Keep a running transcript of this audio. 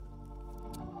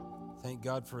Thank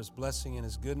God for His blessing and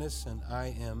His goodness, and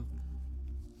I am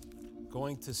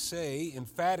going to say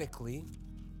emphatically,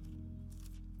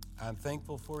 I'm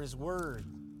thankful for His Word.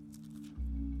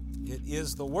 It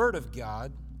is the Word of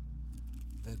God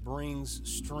that brings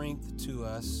strength to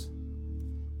us.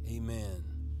 Amen.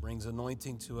 Brings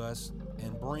anointing to us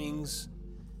and brings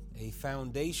a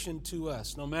foundation to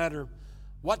us. No matter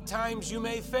what times you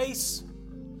may face,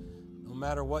 no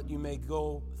matter what you may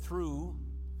go through,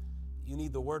 you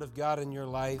need the Word of God in your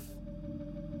life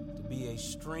to be a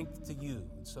strength to you.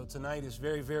 So tonight is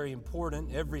very, very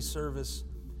important. Every service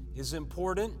is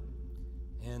important.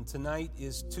 And tonight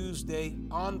is Tuesday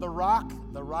on the rock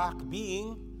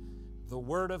being the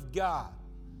Word of God.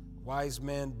 Wise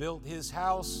man built his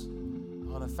house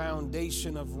on a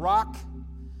foundation of rock.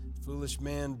 Foolish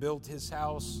man built his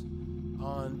house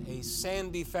on a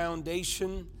sandy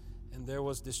foundation, and there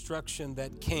was destruction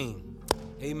that came.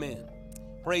 Amen.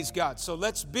 Praise God. So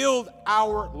let's build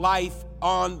our life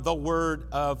on the Word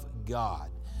of God.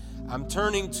 I'm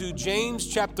turning to James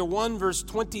chapter 1, verse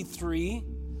 23.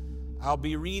 I'll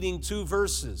be reading two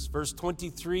verses, verse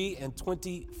 23 and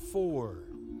 24.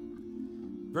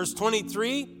 Verse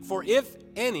 23, for if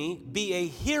any be a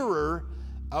hearer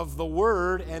of the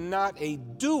word and not a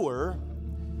doer,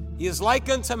 he is like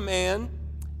unto man,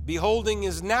 beholding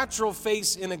his natural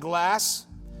face in a glass.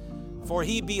 For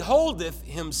he beholdeth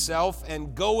himself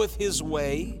and goeth his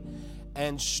way,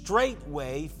 and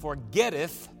straightway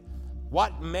forgetteth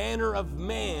what manner of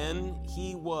man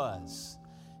he was.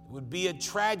 It would be a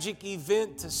tragic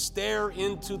event to stare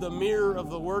into the mirror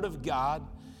of the Word of God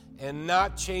and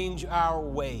not change our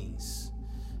ways.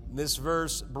 This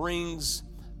verse brings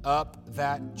up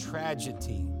that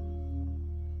tragedy.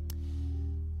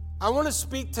 I want to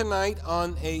speak tonight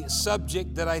on a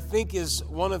subject that I think is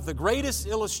one of the greatest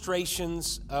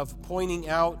illustrations of pointing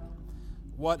out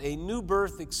what a new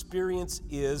birth experience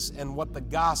is and what the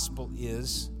gospel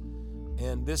is.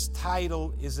 And this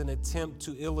title is an attempt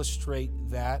to illustrate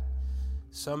that.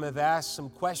 Some have asked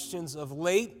some questions of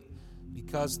late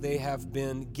because they have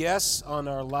been guests on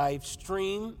our live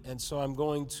stream. And so I'm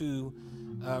going to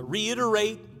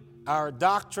reiterate our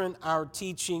doctrine, our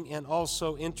teaching, and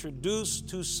also introduce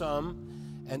to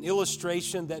some an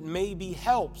illustration that maybe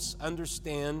helps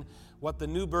understand what the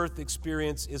new birth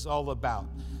experience is all about.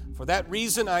 For that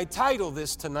reason, I title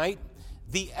this tonight,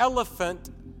 The Elephant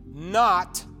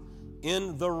Not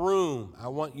in the Room. I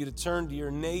want you to turn to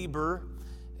your neighbor,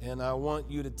 and I want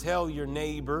you to tell your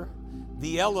neighbor,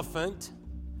 the elephant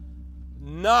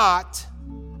not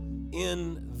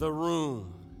in the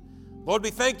room. Lord,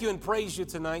 we thank you and praise you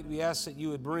tonight. We ask that you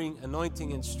would bring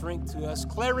anointing and strength to us,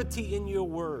 clarity in your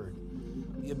word,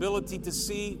 the ability to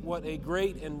see what a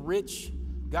great and rich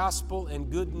gospel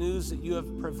and good news that you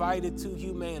have provided to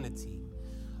humanity,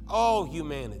 all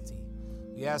humanity.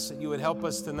 We ask that you would help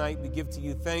us tonight. We give to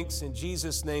you thanks. In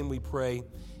Jesus' name we pray.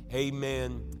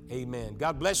 Amen. Amen.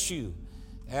 God bless you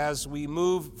as we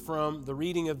move from the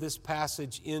reading of this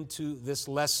passage into this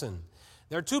lesson.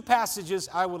 There are two passages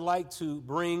I would like to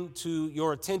bring to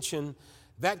your attention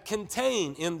that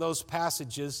contain in those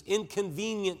passages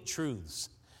inconvenient truths.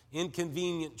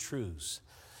 Inconvenient truths.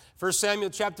 1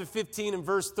 Samuel chapter 15 and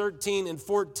verse 13 and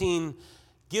 14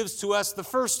 gives to us the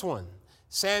first one.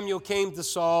 Samuel came to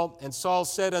Saul, and Saul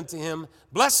said unto him,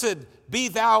 Blessed be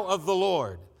thou of the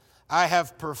Lord. I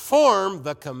have performed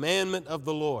the commandment of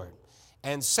the Lord.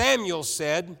 And Samuel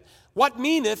said, What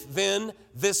meaneth then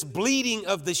this bleating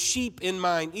of the sheep in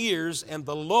mine ears and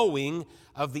the lowing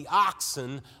of the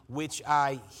oxen which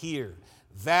I hear?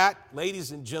 That,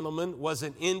 ladies and gentlemen, was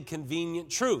an inconvenient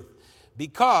truth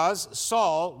because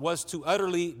Saul was to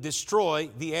utterly destroy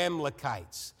the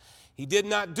Amalekites. He did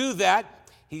not do that.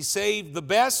 He saved the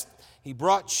best. He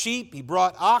brought sheep, he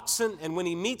brought oxen, and when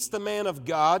he meets the man of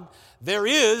God, there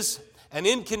is an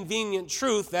inconvenient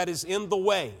truth that is in the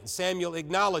way. Samuel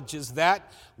acknowledges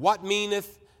that. What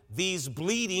meaneth these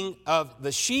bleating of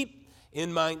the sheep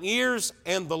in mine ears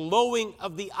and the lowing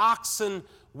of the oxen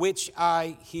which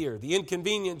I hear? The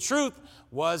inconvenient truth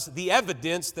was the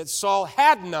evidence that Saul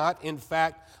had not, in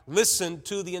fact, listened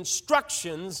to the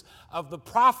instructions of the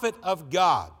prophet of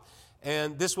God.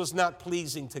 And this was not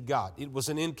pleasing to God. It was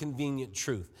an inconvenient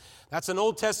truth. That's an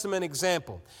Old Testament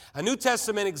example. A New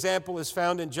Testament example is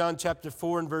found in John chapter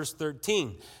 4 and verse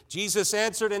 13. Jesus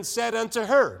answered and said unto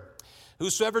her,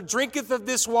 Whosoever drinketh of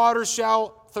this water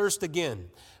shall thirst again.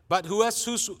 But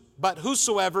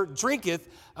whosoever drinketh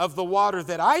of the water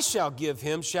that I shall give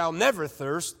him shall never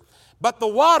thirst. But the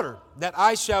water that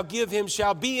I shall give him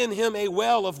shall be in him a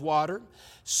well of water,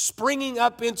 springing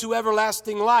up into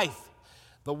everlasting life.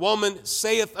 The woman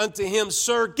saith unto him,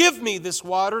 Sir, give me this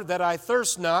water, that I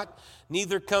thirst not,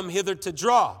 neither come hither to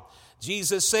draw.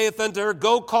 Jesus saith unto her,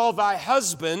 Go call thy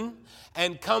husband,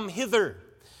 and come hither.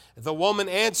 The woman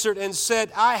answered and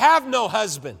said, I have no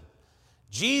husband.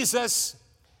 Jesus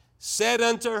said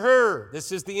unto her,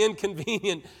 this is the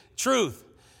inconvenient truth,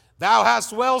 Thou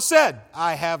hast well said,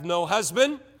 I have no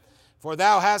husband, for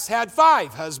thou hast had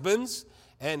 5 husbands,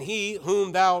 and he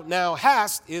whom thou now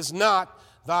hast is not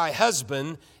thy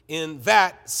husband. In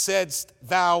that saidst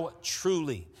thou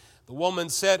truly. The woman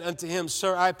said unto him,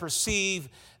 Sir, I perceive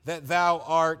that thou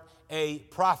art a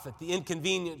prophet. The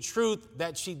inconvenient truth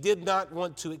that she did not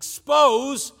want to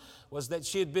expose was that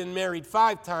she had been married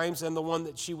 5 times, and the one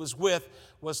that she was with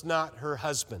was not her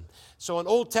husband. So an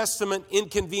Old Testament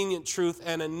inconvenient truth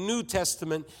and a New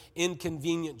Testament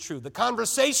inconvenient truth. The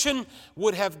conversation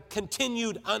would have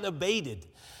continued unabated.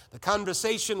 The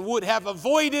conversation would have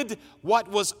avoided what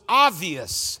was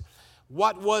obvious,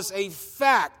 what was a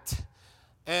fact,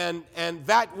 and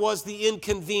that was the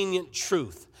inconvenient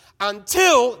truth,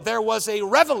 until there was a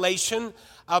revelation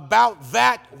about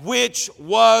that which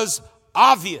was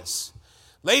obvious.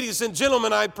 Ladies and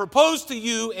gentlemen, I propose to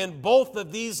you in both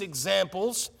of these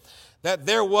examples that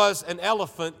there was an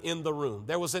elephant in the room.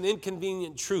 There was an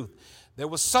inconvenient truth. There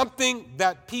was something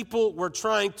that people were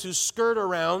trying to skirt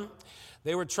around.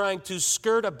 They were trying to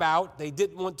skirt about. They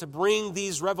didn't want to bring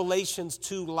these revelations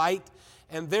to light,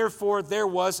 and therefore there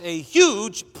was a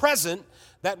huge present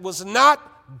that was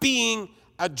not being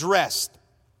addressed.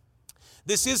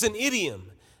 This is an idiom.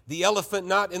 The elephant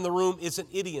not in the room is an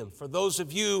idiom. For those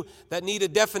of you that need a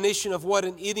definition of what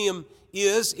an idiom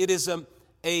is, it is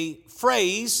a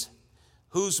phrase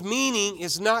whose meaning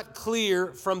is not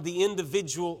clear from the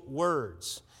individual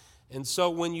words. And so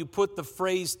when you put the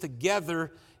phrase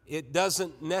together, it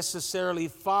doesn't necessarily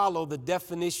follow the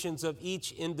definitions of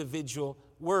each individual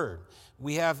word.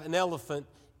 We have an elephant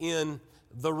in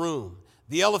the room.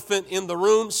 The elephant in the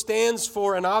room stands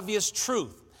for an obvious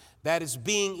truth that is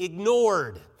being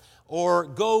ignored or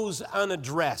goes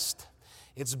unaddressed.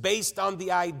 It's based on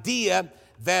the idea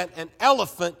that an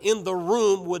elephant in the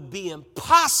room would be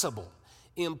impossible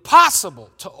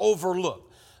to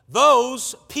overlook.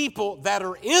 Those people that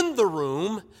are in the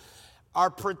room are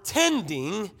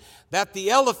pretending that the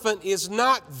elephant is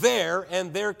not there,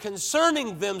 and they're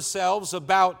concerning themselves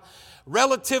about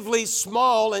relatively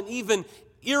small and even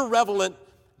irrelevant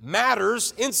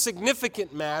matters,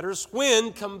 insignificant matters,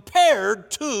 when compared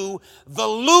to the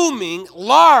looming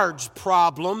large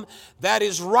problem that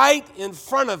is right in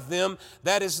front of them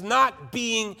that is not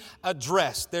being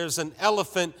addressed. There's an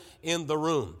elephant in the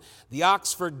room. The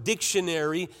Oxford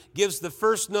Dictionary gives the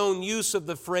first known use of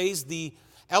the phrase, the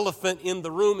elephant in the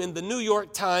room, in the New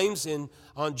York Times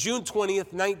on June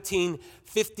 20th,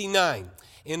 1959.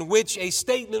 In which a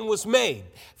statement was made.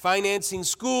 Financing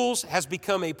schools has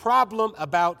become a problem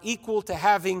about equal to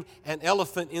having an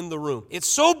elephant in the room. It's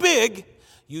so big,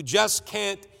 you just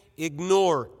can't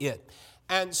ignore it.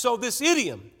 And so this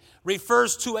idiom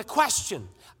refers to a question,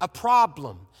 a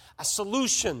problem, a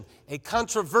solution, a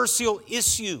controversial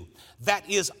issue that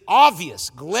is obvious,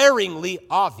 glaringly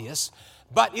obvious,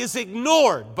 but is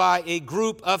ignored by a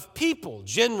group of people,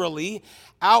 generally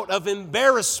out of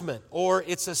embarrassment, or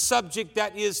it's a subject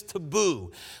that is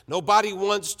taboo. Nobody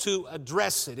wants to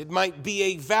address it. It might be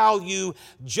a value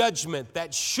judgment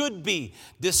that should be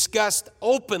discussed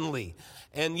openly,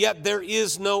 and yet there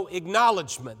is no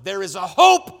acknowledgement. There is a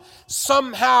hope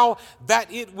somehow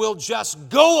that it will just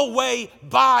go away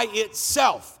by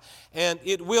itself. And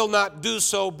it will not do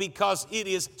so because it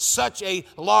is such a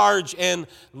large and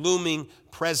looming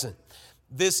present.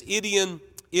 This idiom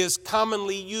is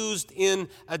commonly used in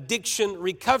addiction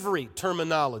recovery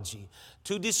terminology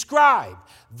to describe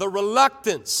the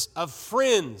reluctance of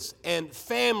friends and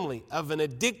family of an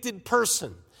addicted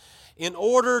person in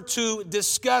order to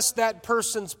discuss that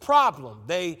person's problem.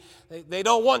 They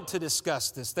don't want to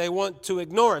discuss this. They want to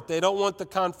ignore it. They don't want the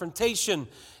confrontation,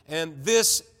 and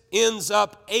this ends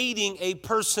up aiding a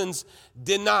person's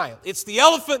denial. It's the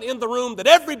elephant in the room that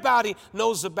everybody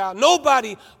knows about.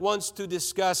 Nobody wants to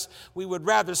discuss. We would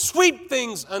rather sweep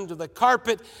things under the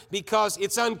carpet because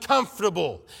it's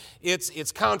uncomfortable. It's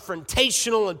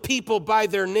confrontational, and people by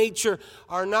their nature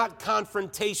are not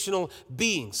confrontational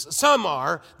beings. Some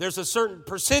are. There's a certain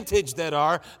percentage that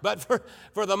are. But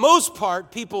for the most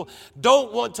part, people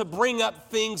don't want to bring up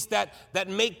things that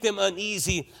make them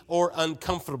uneasy or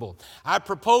uncomfortable. I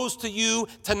propose to you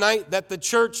tonight that the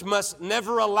church must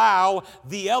never allow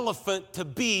the elephant to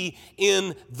be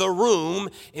in the room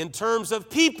in terms of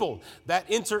people that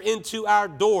enter into our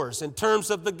doors, in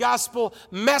terms of the gospel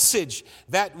message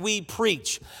that we we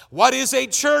preach. What is a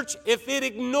church if it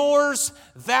ignores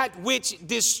that which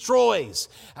destroys?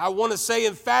 I want to say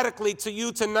emphatically to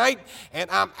you tonight, and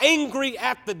I'm angry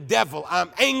at the devil. I'm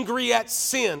angry at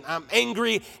sin. I'm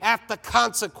angry at the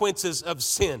consequences of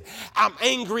sin. I'm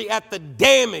angry at the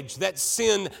damage that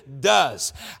sin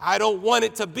does. I don't want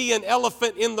it to be an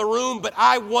elephant in the room, but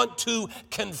I want to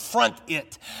confront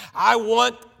it. I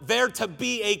want there to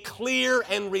be a clear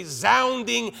and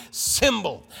resounding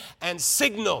symbol and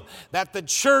signal that the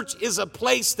church is a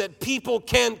place that people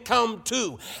can come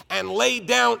to and lay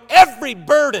down every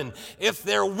burden if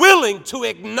they're willing to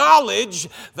acknowledge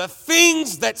the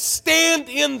things that stand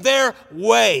in their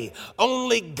way.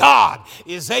 Only God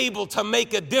is able to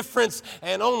make a difference,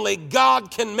 and only God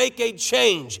can make a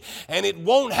change. And it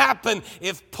won't happen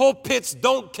if pulpits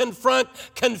don't confront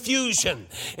confusion,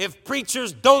 if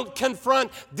preachers don't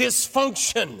confront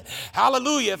dysfunction.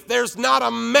 Hallelujah. If there's not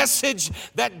a message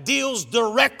that deals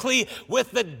directly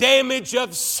with the damage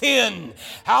of sin.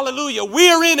 Hallelujah.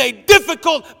 We're in a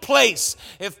difficult place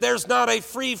if there's not a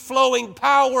free-flowing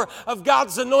power of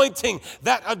God's anointing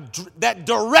that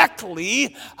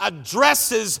directly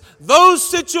addresses those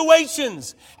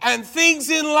situations and things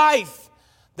in life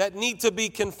that need to be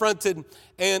confronted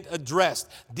and addressed.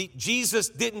 Jesus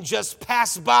didn't just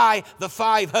pass by the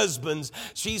 5 husbands.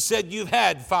 She said, "You've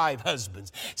had 5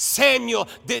 husbands." Samuel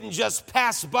didn't just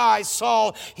pass by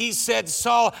Saul. He said,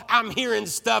 "Saul, I'm hearing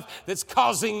stuff that's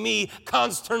causing me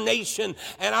consternation,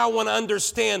 and I want to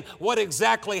understand what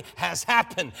exactly has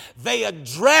happened." They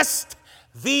addressed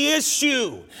the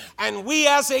issue. And we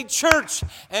as a church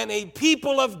and a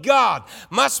people of God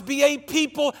must be a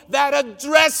people that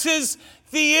addresses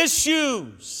the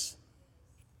issues.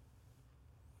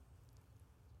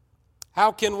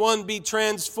 How can one be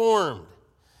transformed?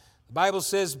 The Bible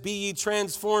says, "Be ye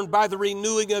transformed by the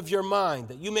renewing of your mind,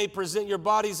 that you may present your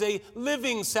bodies a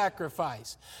living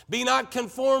sacrifice. Be not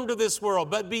conformed to this world,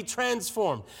 but be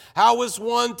transformed." How is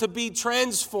one to be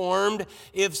transformed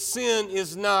if sin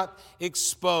is not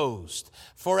exposed?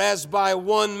 "For as by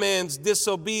one man's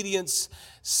disobedience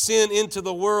sin into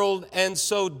the world, and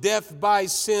so death by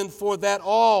sin, for that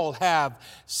all have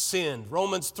sinned."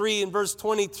 Romans 3 and verse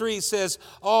 23 says,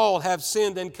 "All have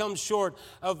sinned and come short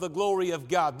of the glory of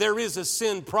God." There is a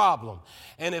sin problem.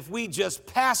 And if we just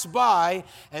pass by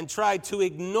and try to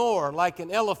ignore like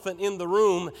an elephant in the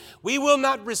room, we will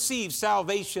not receive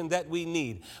salvation that we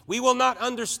need. We will not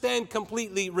understand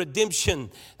completely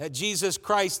redemption that Jesus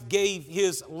Christ gave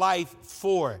his life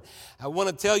for. I want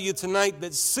to tell you tonight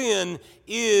that sin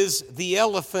is the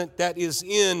elephant that is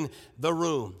in the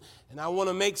room. And I want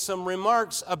to make some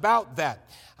remarks about that.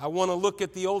 I want to look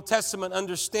at the Old Testament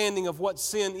understanding of what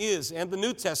sin is and the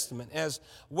New Testament as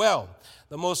well.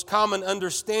 The most common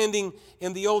understanding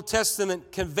in the Old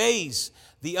Testament conveys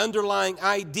the underlying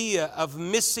idea of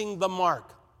missing the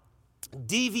mark,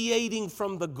 deviating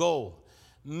from the goal,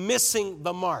 missing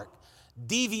the mark,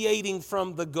 deviating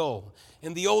from the goal.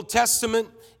 In the Old Testament,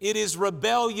 it is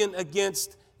rebellion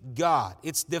against God.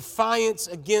 It's defiance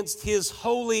against his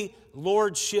holy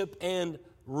lordship and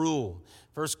rule.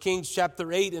 1 Kings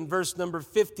chapter 8 and verse number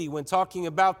 50, when talking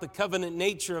about the covenant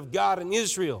nature of God and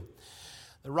Israel,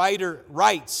 the writer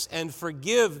writes, "And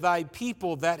forgive thy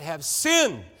people that have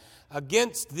sinned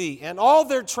against thee, and all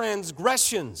their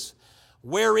transgressions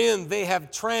wherein they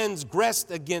have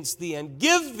transgressed against thee, and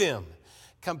give them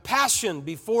compassion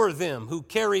before them who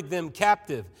carried them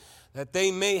captive, that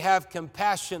they may have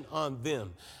compassion on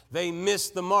them." They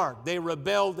missed the mark. They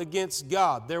rebelled against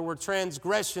God. There were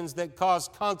transgressions that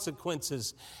caused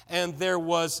consequences, and there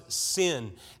was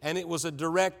sin. And it was a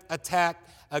direct attack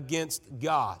against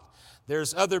God.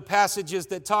 There's other passages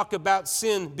that talk about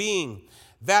sin being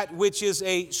that which is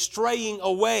a straying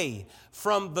away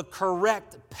from the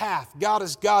correct path. God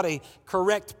has got a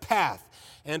correct path.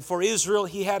 And for Israel,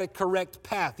 he had a correct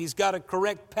path. He's got a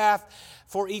correct path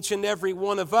for each and every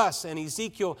one of us. And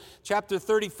Ezekiel chapter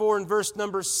 34 and verse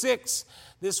number 6,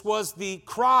 this was the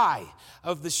cry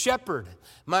of the shepherd.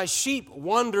 "My sheep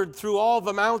wandered through all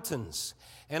the mountains,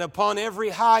 and upon every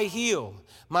high hill.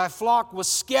 My flock was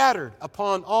scattered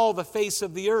upon all the face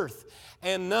of the earth,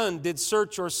 and none did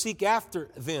search or seek after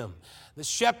them." The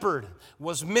shepherd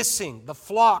was missing. The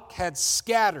flock had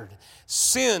scattered.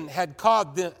 Sin had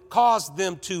caused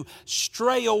them to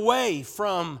stray away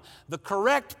from the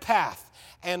correct path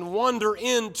and wander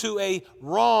into a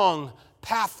wrong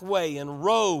pathway and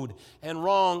road and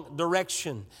wrong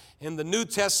direction. In the New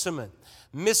Testament,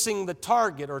 missing the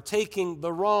target or taking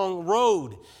the wrong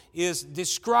road is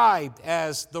described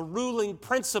as the ruling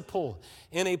principle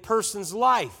in a person's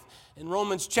life. In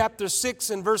Romans chapter 6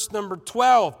 and verse number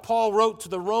 12, Paul wrote to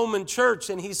the Roman church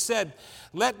and he said,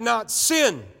 "Let not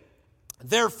sin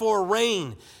therefore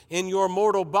reign in your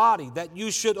mortal body, that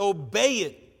you should obey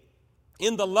it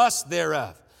in the lust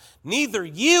thereof. Neither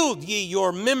yield ye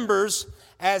your members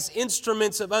as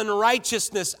instruments of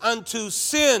unrighteousness unto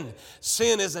sin."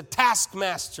 Sin is a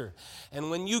taskmaster. And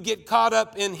when you get caught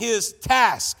up in his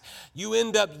task, you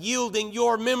end up yielding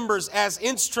your members as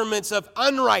instruments of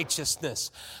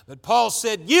unrighteousness. But Paul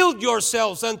said, "Yield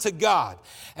yourselves unto God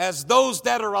as those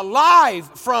that are alive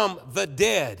from the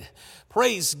dead."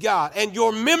 Praise God. "And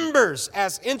your members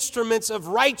as instruments of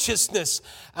righteousness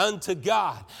unto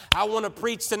God." I want to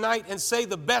preach tonight and say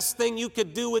the best thing you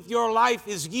could do with your life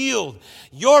is yield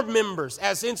your members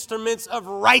as instruments of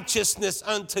righteousness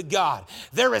unto God.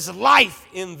 There is life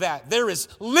in that. There is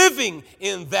living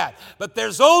in that. But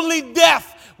there's only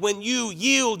death when you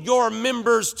yield your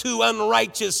members to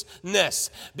unrighteousness,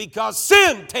 because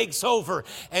sin takes over,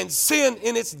 and sin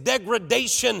in its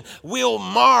degradation will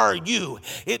mar you.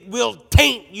 It will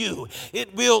taint you.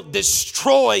 It will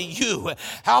destroy you.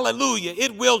 Hallelujah.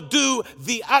 It will do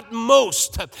the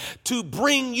utmost to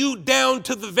bring you down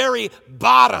to the very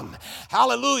bottom.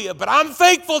 Hallelujah. But I'm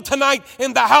thankful tonight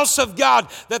in the house of God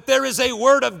that there is a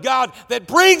word of God that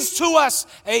brings to us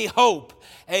a hope.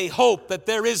 A hope that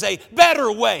there is a better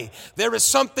way. There is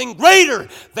something greater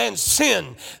than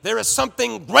sin. There is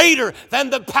something greater than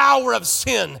the power of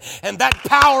sin. And that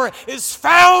power is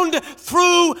found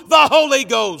through the Holy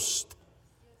Ghost.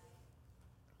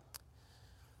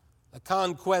 The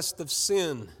conquest of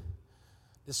sin,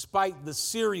 despite the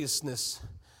seriousness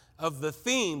of the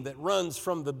theme that runs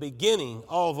from the beginning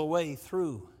all the way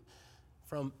through,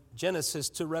 from Genesis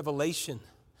to Revelation,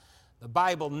 the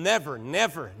Bible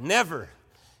never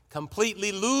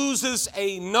completely loses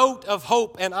a note of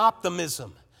hope and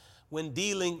optimism when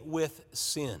dealing with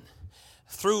sin.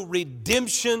 Through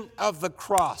redemption of the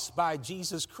cross by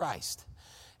Jesus Christ,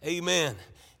 amen,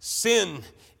 sin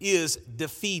is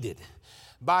defeated.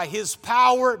 By his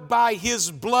power, by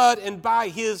his blood, and by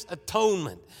his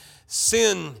atonement,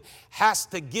 sin has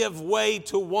to give way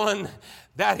to one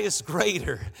that is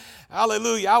greater.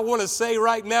 Hallelujah. I want to say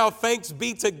right now, thanks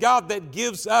be to God that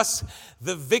gives us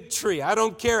the victory. I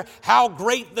don't care how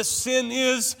great the sin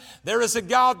is, there is a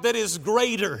God that is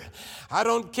greater. I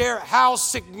don't care how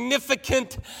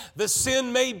significant the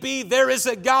sin may be, there is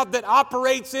a God that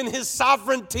operates in his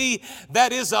sovereignty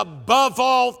that is above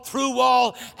all, through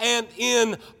all, and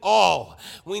in all.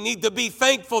 We need to be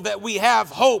thankful that we have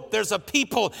hope. There's a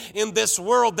people in this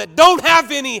world that don't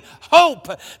have any hope,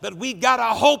 but we got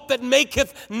a hope that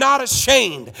maketh not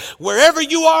ashamed. Wherever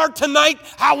you are tonight,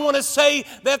 I want to say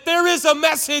that there is a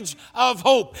message of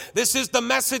hope. This is the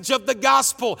message of the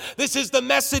gospel. This is the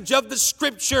message of the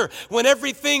scripture. When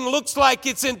everything looks like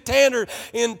it's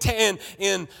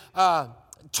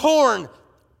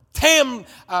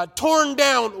torn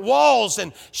down walls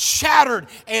and shattered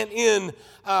and in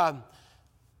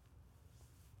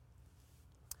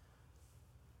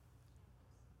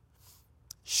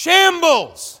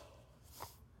shambles.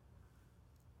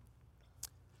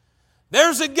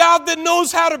 There's a God that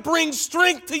knows how to bring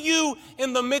strength to you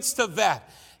in the midst of that.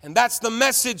 And that's the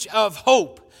message of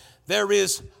hope. There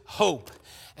is hope.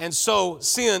 And so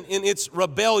sin in its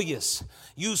rebellious,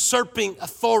 usurping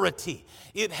authority,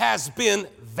 it has been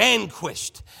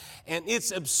vanquished. And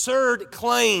its absurd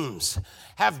claims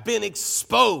have been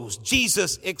exposed.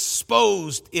 Jesus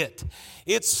exposed it.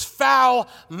 Its foul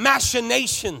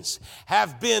machinations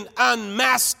have been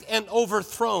unmasked and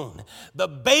overthrown. The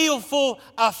baleful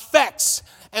effects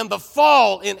and the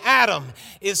fall in Adam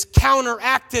is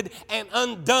counteracted and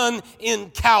undone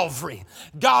in Calvary.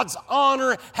 God's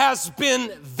honor has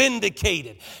been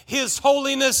vindicated. His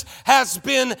holiness has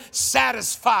been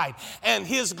satisfied. And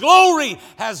His glory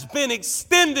has been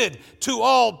extended to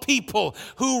all people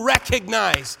who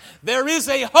recognize there is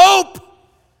a hope.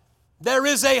 There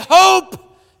is a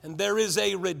hope and there is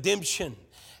a redemption.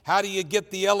 How do you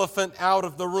get the elephant out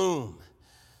of the room?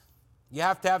 You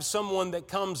have to have someone that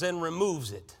comes and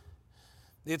removes it.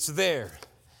 It's there.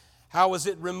 How is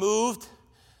it removed?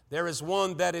 There is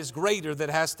one that is greater that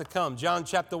has to come. John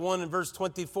chapter 1 and verse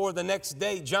 24, the next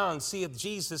day John seeth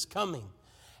Jesus coming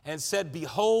and said,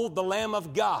 Behold the Lamb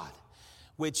of God,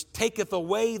 which taketh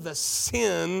away the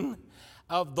sin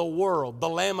of the world. The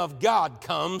Lamb of God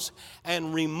comes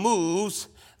and removes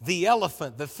the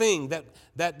elephant, the thing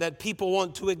that people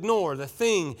want to ignore, the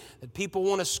thing that people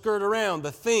want to skirt around,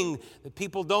 the thing that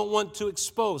people don't want to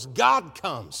expose. God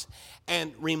comes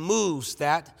and removes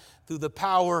that through the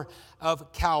power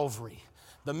of Calvary.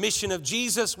 The mission of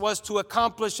Jesus was to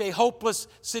accomplish a hopeless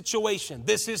situation.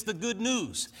 This is the good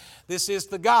news. This is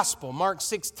the gospel. Mark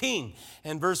 16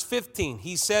 and verse 15.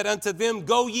 He said unto them,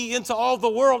 Go ye into all the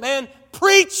world and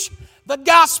preach the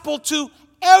gospel to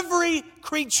every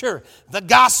creature. The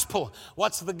gospel.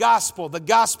 What's the gospel? The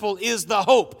gospel is the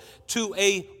hope to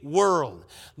a world.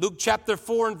 Luke chapter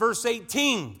 4 and verse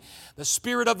 18. The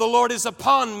Spirit of the Lord is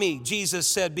upon me, Jesus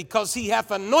said, because He hath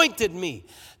anointed me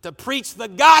to preach the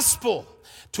gospel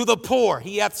to the poor.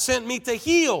 He hath sent me to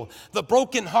heal the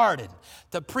brokenhearted,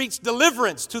 to preach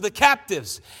deliverance to the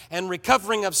captives and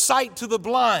recovering of sight to the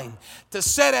blind, to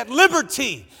set at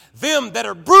liberty them that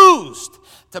are bruised,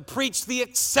 to preach the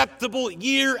acceptable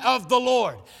year of the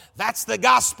Lord. That's the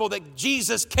gospel that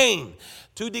Jesus came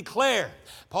to declare.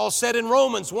 Paul said in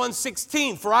Romans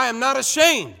 1:16, For I am not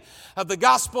ashamed of the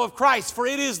gospel of Christ, for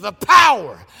it is the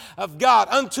power of God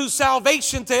unto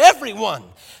salvation to everyone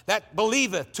that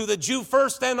believeth, to the Jew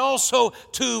first and also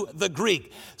to the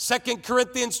Greek. 2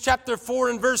 Corinthians chapter 4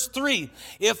 and verse 3,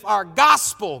 If our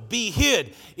gospel be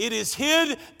hid, it is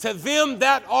hid to them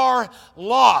that are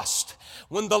lost.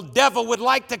 When the devil would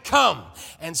like to come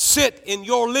and sit in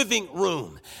your living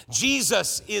room,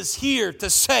 Jesus is here to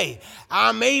say,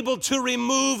 I'm able to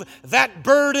remove that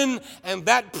burden and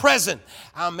that present.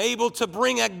 I'm able to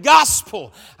bring a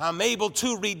gospel. I'm able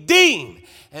to redeem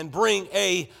and bring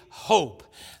a hope.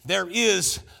 There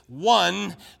is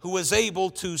one who is able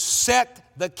to set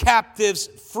the captives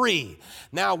free.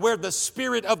 Now, where the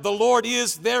Spirit of the Lord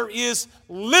is, there is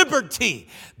liberty.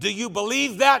 Do you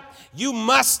believe that? You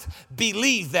must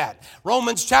believe that.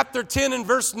 Romans chapter 10 and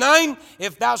verse 9,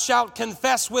 If thou shalt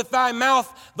confess with thy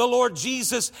mouth the Lord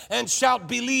Jesus, and shalt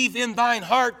believe in thine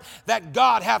heart that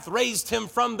God hath raised him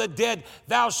from the dead,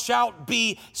 thou shalt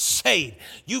be saved.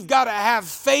 You've got to have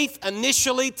faith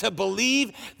initially to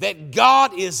believe that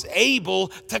God is able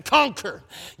to conquer.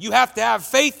 You have to have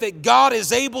faith that God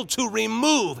is able to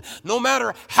remove, no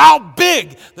matter how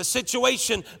big the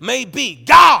situation may be.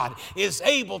 God is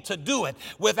able to do it.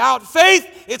 Without faith,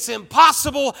 it's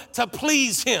impossible to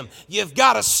please Him. You've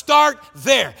got to start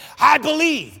there. I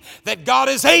believe that God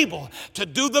is able to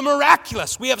do the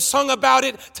miraculous. We have sung about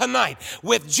it tonight.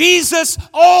 With Jesus,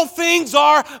 all things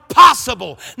are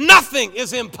possible. Nothing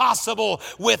is impossible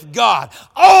with God.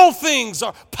 All things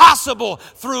are possible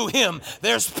through Him.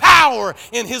 There's power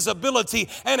in His ability,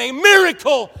 and a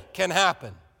miracle can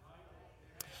happen.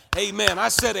 Amen. I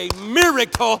said a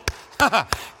miracle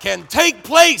can take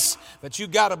place, but you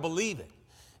got to believe it.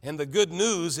 And the good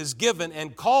news is given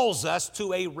and calls us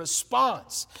to a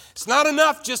response. It's not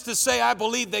enough just to say, I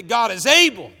believe that God is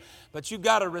able, but you've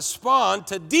got to respond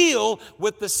to deal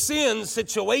with the sin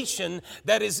situation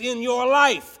that is in your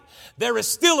life. There is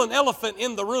still an elephant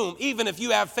in the room, even if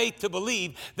you have faith to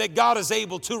believe that God is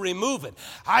able to remove it.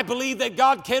 I believe that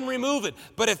God can remove it,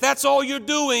 but if that's all you're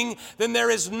doing, then there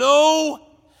is no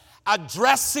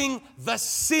addressing the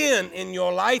sin in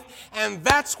your life, and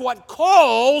that's what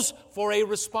calls for a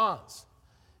response.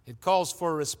 It calls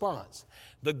for a response.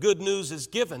 The good news is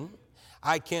given.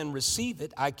 I can receive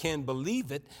it. I can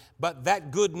believe it. But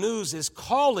that good news is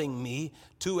calling me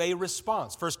to a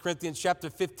response. 1 Corinthians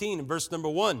chapter 15 and verse number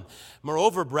 1.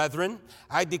 Moreover, brethren,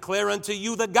 I declare unto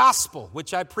you the gospel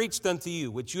which I preached unto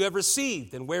you, which you have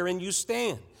received and wherein you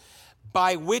stand,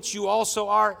 by which you also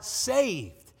are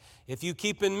saved, if you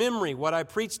keep in memory what I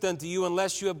preached unto you,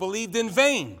 unless you have believed in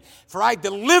vain. For I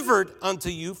delivered unto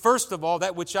you, first of all,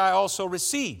 that which I also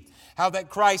received, how that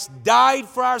Christ died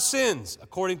for our sins,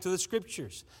 according to the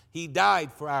Scriptures. He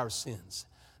died for our sins.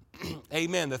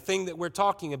 Amen. The thing that we're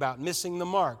talking about, missing the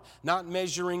mark, not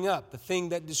measuring up, the thing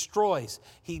that destroys.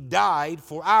 He died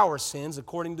for our sins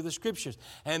according to the Scriptures,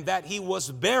 and that He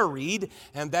was buried,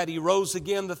 and that He rose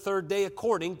again the third day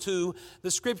according to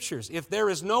the Scriptures. If there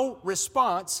is no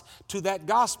response to that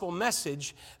gospel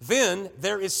message, then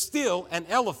there is still an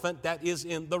elephant that is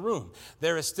in the room.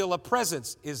 There is still a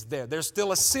presence is there. There's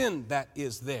still a sin that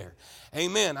is there.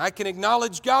 Amen. I can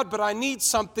acknowledge God, but I need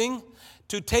something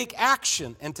to take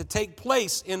action and to take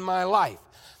place in my life.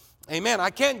 Amen. I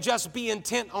can't just be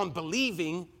intent on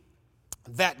believing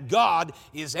that God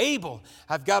is able.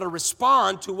 I've got to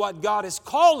respond to what God is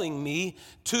calling me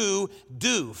to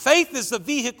do. Faith is the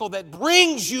vehicle that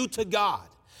brings you to God.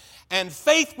 And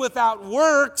faith without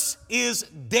works is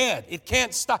dead. It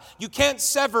can't stop. You can't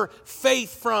sever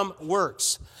faith from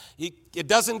works. It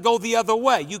doesn't go the other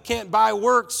way. You can't by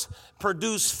works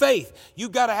produce faith.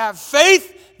 You've got to have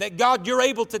faith that, God, you're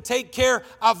able to take care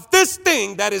of this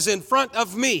thing that is in front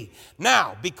of me.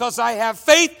 Now, because I have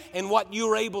faith in what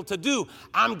you're able to do,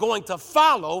 I'm going to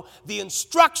follow the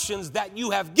instructions that you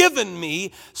have given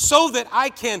me so that I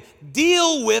can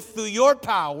deal with, through your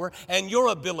power and your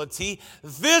ability,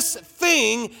 this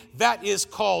thing that is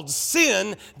called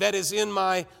sin that is in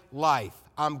my life.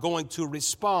 I'm going to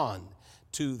respond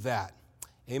to that.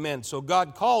 Amen. So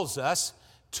God calls us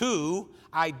to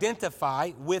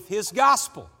identify with His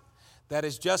gospel that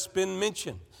has just been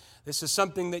mentioned. This is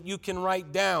something that you can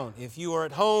write down. If you are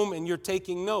at home and you're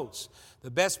taking notes, the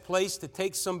best place to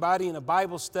take somebody in a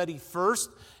Bible study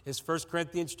first is 1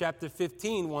 Corinthians chapter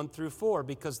 15, 1 through 4,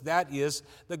 because that is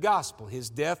the gospel, His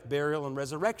death, burial, and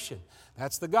resurrection.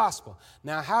 That's the gospel.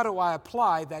 Now, how do I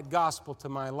apply that gospel to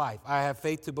my life? I have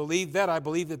faith to believe that. I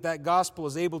believe that that gospel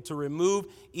is able to remove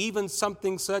even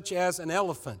something such as an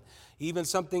elephant, even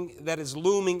something that is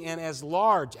looming and as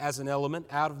large as an element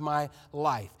out of my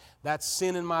life. That's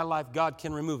sin in my life. God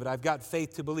can remove it. I've got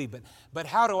faith to believe it. But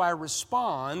how do I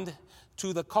respond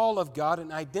to the call of God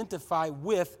and identify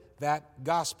with that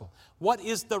gospel? What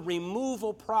is the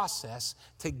removal process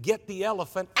to get the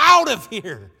elephant out of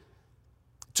here,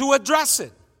 to address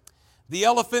it? The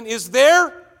elephant is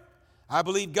there. I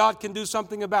believe God can do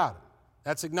something about it.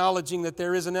 That's acknowledging that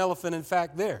there is an elephant, in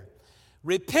fact, there.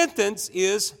 Repentance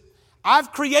is,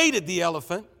 I've created the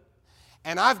elephant,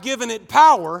 and I've given it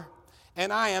power,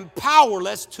 and I am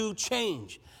powerless to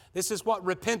change. This is what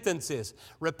repentance is.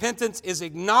 Repentance is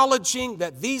acknowledging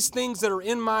that these things that are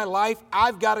in my life,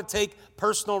 I've got to take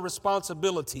personal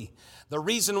responsibility. The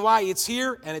reason why it's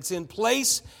here and it's in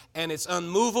place and it's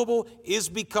unmovable is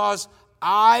because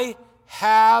I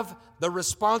have the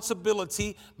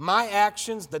responsibility, my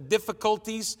actions, the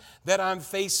difficulties that I'm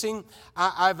facing,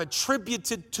 I've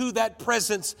attributed to that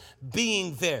presence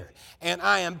being there. And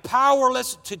I am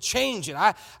powerless to change it.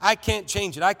 I can't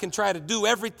change it. I can try to do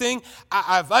everything.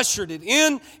 I've ushered it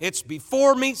in. It's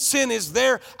before me. Sin is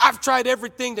there. I've tried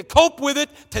everything to cope with it,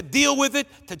 to deal with it,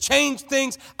 to change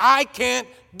things. I can't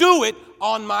do it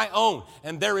on my own.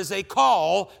 And there is a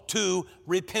call to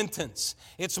repentance.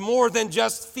 It's more than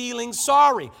just feeling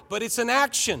sorry, but it's an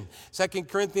action. 2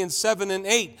 Corinthians 7 and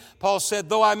 8, Paul said,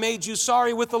 though I made you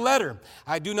sorry with the letter,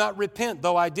 I do not repent,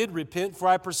 though I did repent, for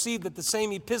I perceive that the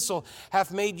same epistle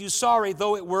hath made you sorry,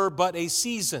 though it were but a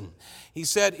season. He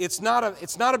said it's not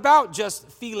about just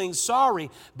feeling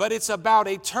sorry, but it's about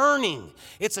a turning.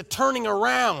 It's a turning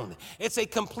around. It's a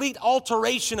complete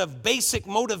alteration of basic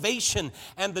motivation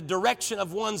and the direction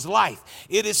of one's life.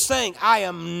 It is saying, I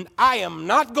am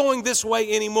not going this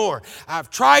way anymore. I've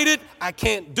tried it. I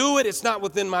can't do it. It's not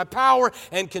within my power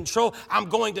and control. I'm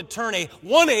going to turn a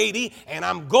 180 and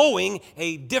I'm going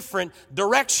a different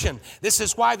direction. This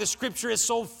is why the scripture is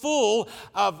so full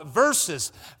of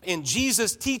verses in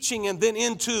Jesus' teaching and then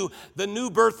into the new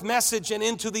birth message and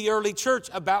into the early church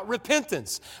about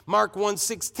repentance. Mark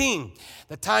 1:16,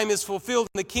 the time is fulfilled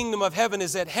and the kingdom of heaven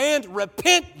is at hand.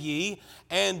 Repent ye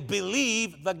and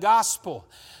believe the gospel.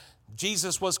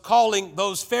 Jesus was calling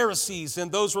those Pharisees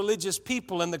and those religious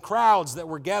people and the crowds that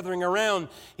were gathering around.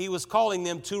 He was calling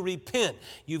them to repent.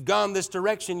 You've gone this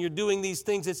direction. You're doing these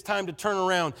things. It's time to turn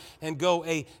around and go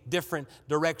a different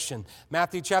direction.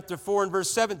 Matthew chapter 4 and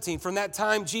verse 17. From that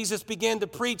time, Jesus began to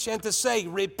preach and to say,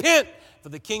 repent, for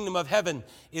the kingdom of heaven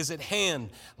is at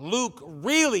hand. Luke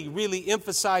really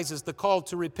emphasizes the call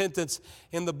to repentance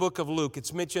in the book of Luke.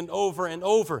 It's mentioned over and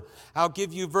over. I'll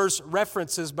give you verse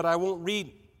references, but I won't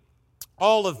read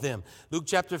all of them. Luke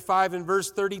chapter 5 and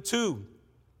verse 32.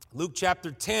 Luke chapter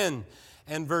 10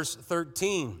 and verse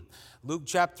 13. Luke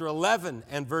chapter 11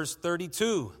 and verse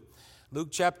 32. Luke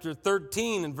chapter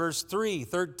 13 and verse 3.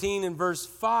 13 and verse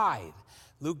 5.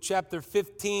 Luke chapter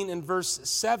 15 and verse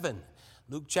 7.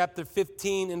 Luke chapter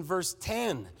 15 and verse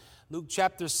 10. Luke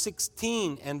chapter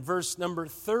 16 and verse number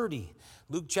 30.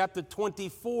 Luke chapter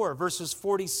 24, verses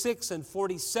 46 and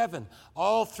 47.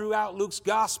 All throughout Luke's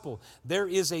gospel, there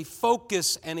is a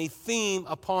focus and a theme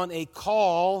upon a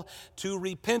call to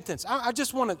repentance. I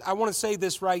want to say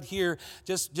this right here,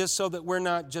 just so that we're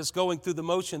not just going through the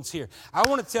motions here. I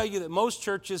want to tell you that most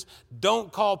churches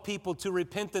don't call people to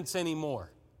repentance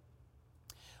anymore.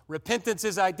 Repentance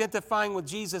is identifying with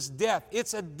Jesus' death.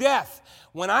 It's a death.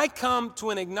 When I come to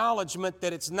an acknowledgement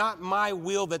that it's not my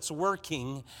will that's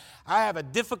working, I have a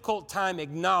difficult time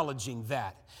acknowledging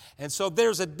that. And so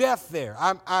there's a death there.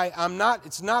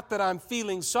 It's not that I'm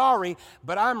feeling sorry,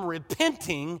 but I'm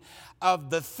repenting of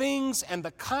the things and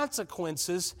the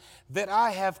consequences that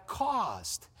I have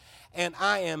caused. And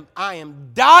I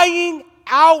am dying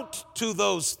out to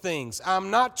those things.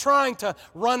 I'm not trying to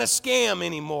run a scam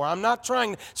anymore. I'm not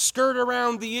trying to skirt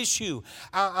around the issue.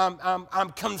 I'm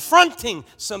confronting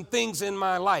some things in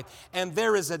my life. And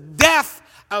there is a depth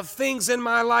of things in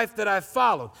my life that I've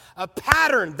followed, a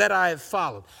pattern that I have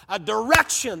followed, a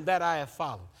direction that I have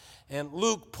followed. And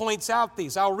Luke points out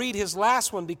these. I'll read his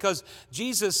last one because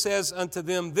Jesus says unto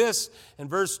them this in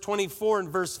verse 24 and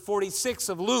verse 46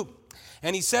 of Luke.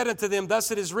 And he said unto them,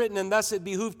 thus it is written, and thus it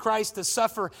behooved Christ to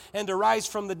suffer and to rise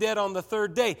from the dead on the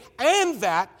third day, and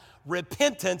that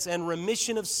repentance and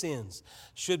remission of sins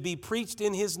should be preached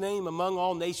in his name among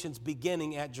all nations,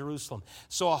 beginning at Jerusalem.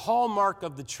 So a hallmark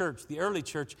of the church, the early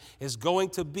church, is going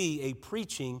to be a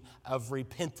preaching of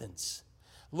repentance.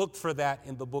 Look for that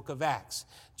in the book of Acts.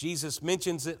 Jesus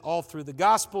mentions it all through the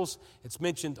Gospels. It's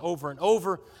mentioned over and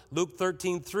over. Luke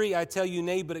 13:3, I tell you,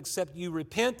 nay, but except you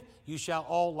repent, you shall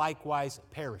all likewise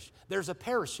perish. There's a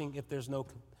perishing if there's no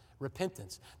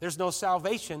repentance. There's no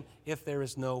salvation if there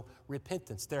is no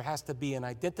repentance. There has to be an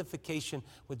identification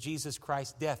with Jesus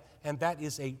Christ's death, and that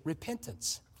is a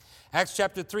repentance. Acts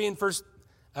chapter 3 and verse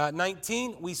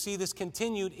 19, we see this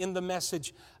continued in the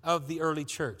message of the early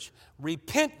church.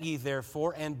 Repent ye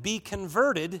therefore and be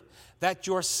converted, that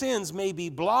your sins may be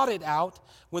blotted out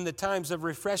when the times of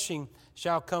refreshing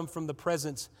shall come from the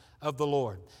presence of the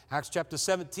Lord. Acts chapter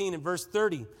 17 and verse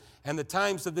 30, and the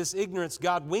times of this ignorance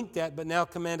God winked at, but now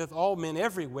commandeth all men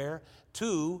everywhere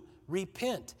to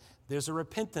repent. There's a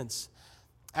repentance.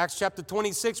 Acts chapter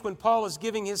 26, when Paul is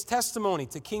giving his testimony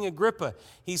to King Agrippa,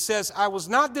 he says, I was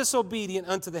not disobedient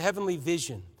unto the heavenly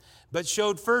vision, but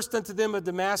showed first unto them of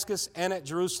Damascus and at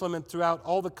Jerusalem and throughout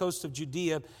all the coast of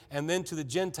Judea, and then to the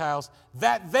Gentiles,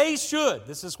 that they should.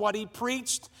 This is what he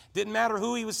preached. Didn't matter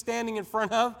who he was standing in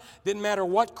front of. Didn't matter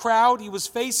what crowd he was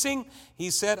facing. He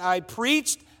said, I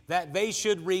preached that they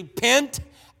should repent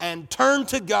and turn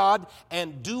to God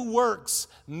and do works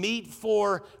meet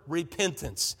for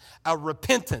repentance. A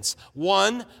repentance.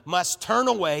 One must turn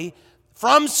away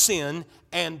from sin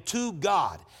and to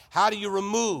God. How do you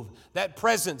remove that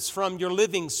presence from your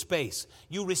living space?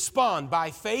 You respond by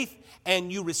faith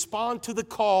and you respond to the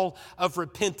call of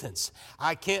repentance.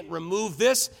 I can't remove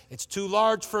this. It's too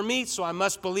large for me, so I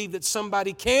must believe that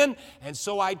somebody can. And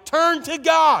so I turn to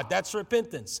God. That's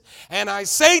repentance. And I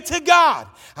say to God,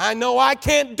 I know I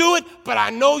can't do it, but I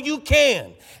know you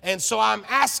can. And so I'm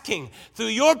asking through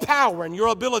your power and your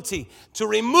ability to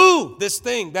remove this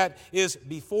thing that is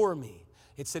before me.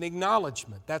 It's an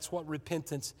acknowledgement. That's what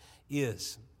repentance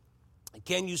is.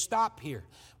 Can you stop here?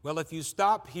 Well, if you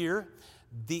stop here,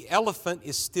 the elephant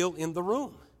is still in the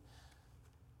room.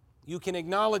 You can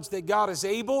acknowledge that God is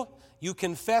able. You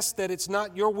confess that it's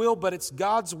not your will, but it's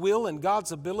God's will and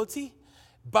God's ability.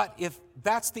 But if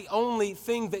that's the only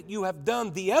thing that you have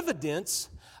done, the evidence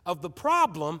of the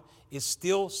problem is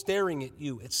still staring at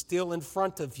you. It's still in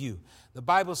front of you. The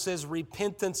Bible says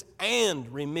repentance and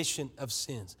remission of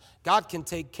sins. God can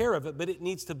take care of it, but it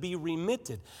needs to be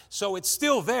remitted. So it's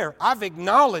still there. I've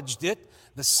acknowledged it.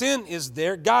 The sin is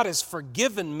there. God has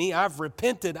forgiven me. I've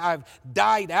repented. I've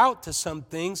died out to some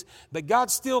things. But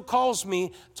God still calls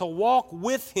me to walk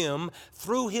with Him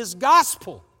through His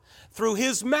gospel, through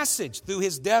His message, through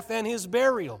His death and His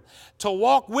burial, to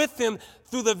walk with Him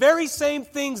through the very same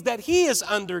things that He has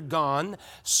undergone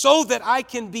so that I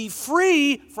can be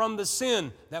free from the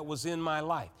sin that was in my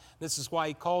life. This is why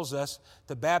He calls us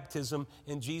to baptism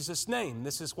in Jesus' name.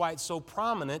 This is why it's so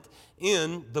prominent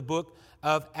in the book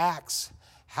of Acts.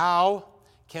 How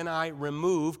can I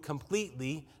remove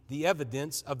completely the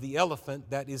evidence of the elephant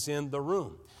that is in the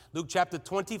room? Luke chapter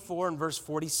 24 and verse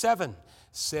 47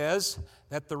 says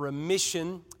that the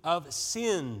remission of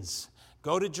sins,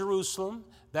 go to Jerusalem,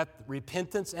 that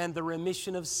repentance and the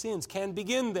remission of sins can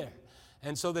begin there.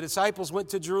 And so the disciples went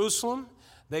to Jerusalem.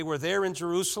 They were there in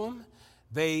Jerusalem.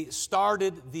 They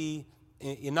started the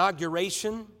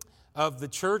inauguration of the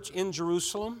church in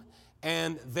Jerusalem.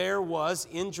 And there was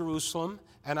in Jerusalem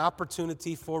an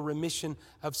opportunity for remission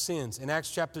of sins. In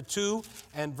Acts chapter 2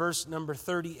 and verse number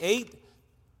 38,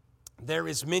 there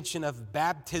is mention of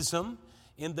baptism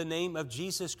in the name of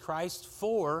Jesus Christ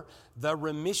for the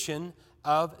remission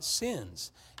of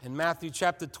sins. In Matthew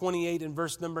chapter 28 and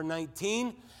verse number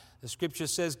 19, the scripture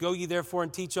says, Go ye therefore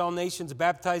and teach all nations,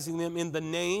 baptizing them in the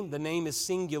name is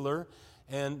singular,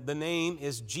 and the name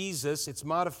is Jesus. It's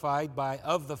modified by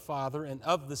of the Father and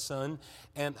of the Son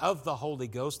and of the Holy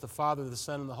Ghost. The Father, the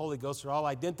Son, and the Holy Ghost are all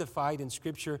identified in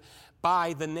Scripture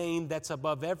by the name that's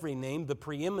above every name, the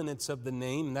preeminence of the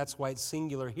name, and that's why it's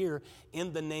singular here,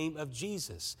 in the name of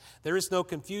Jesus. There is no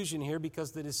confusion here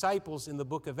because the disciples in the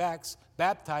book of Acts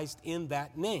baptized in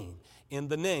that name, in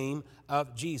the name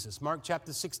of Jesus. Mark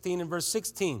chapter 16 and verse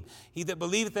 16. He that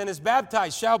believeth and is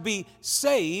baptized shall be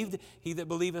saved. He that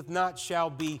believeth not shall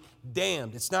be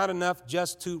damned. It's not enough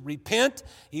just to repent,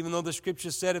 even though the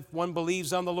Scripture said if one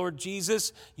believes on the Lord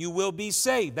Jesus, you will be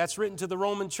saved. That's written to the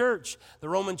Roman church. The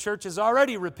Roman church has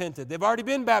already repented. They've already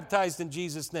been baptized in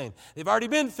Jesus' name. They've already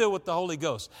been filled with the Holy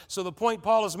Ghost. So the point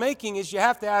Paul is making is you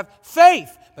have to have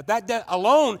faith, but that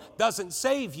alone doesn't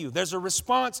save you. There's a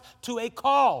response to a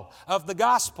call of the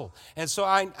gospel. And so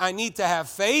I need to have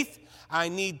faith. I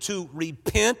need to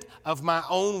repent of my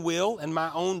own will and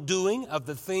my own doing of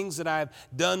the things that I've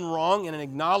done wrong, and an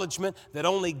acknowledgement that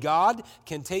only God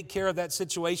can take care of that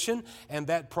situation and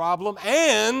that problem.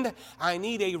 And I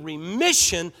need a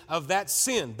remission of that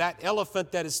sin, that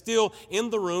elephant that is still in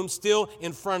the room, still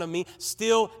in front of me,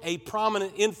 still a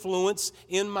prominent influence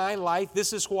in my life.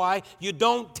 This is why you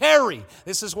don't tarry.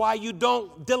 This is why you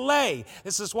don't delay.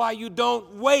 This is why you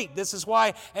don't wait. This is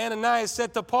why Ananias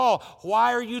said to Paul,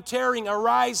 "Why are you tarrying?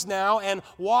 Arise now and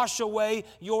wash away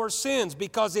your sins,"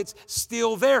 because it's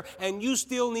still there and you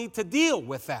still need to deal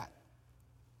with that.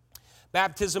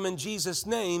 Baptism in Jesus'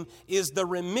 name is the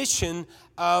remission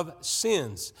of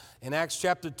sins. In Acts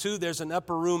chapter 2, there's an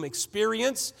upper room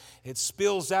experience. It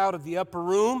spills out of the upper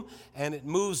room and it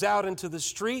moves out into the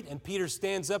street, and Peter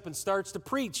stands up and starts to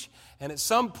preach. And at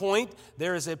some point,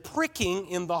 there is a pricking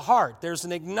in the heart. There's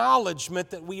an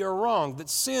acknowledgement that we are wrong, that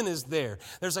sin is there.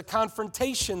 There's a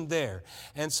confrontation there.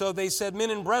 And so they said, "Men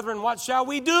and brethren, what shall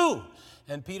we do?"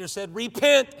 And Peter said,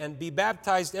 "Repent and be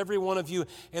baptized, every one of you,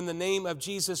 in the name of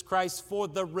Jesus Christ for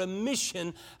the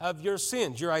remission of your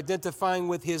sins." You're identifying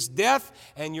with His death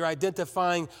and you're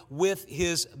identifying with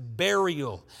His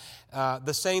burial.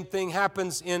 The same thing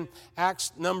happens in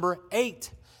Acts number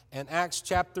 8 and Acts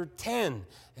chapter 10.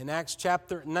 In Acts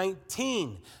chapter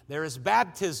 19, there is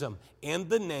baptism in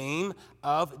the name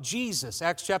of Jesus.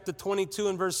 Acts chapter 22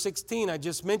 and verse 16, I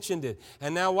just mentioned it.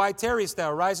 "And now why tarriest thou?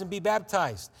 Arise and be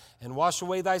baptized, and wash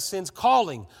away thy sins,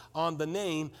 calling on the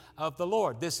name of the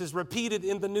Lord." This is repeated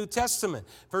in the New Testament.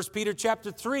 1 Peter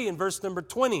chapter 3 and verse number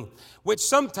 20, "Which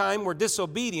sometime were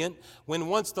disobedient, when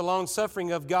once the long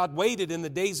suffering of God waited in the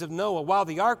days of Noah, while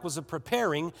the ark was a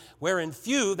preparing, wherein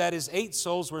few, that is 8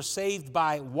 souls, were saved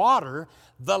by water.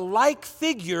 The like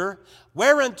figure,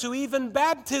 whereunto even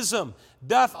baptism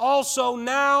doth also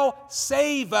now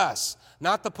save us."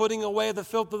 Not the putting away of the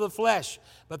filth of the flesh,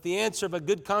 but the answer of a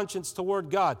good conscience toward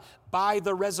God by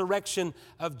the resurrection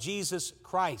of Jesus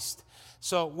Christ.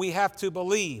 So we have to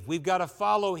believe. We've got to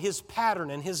follow His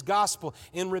pattern and His gospel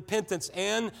in repentance,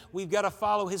 and we've got to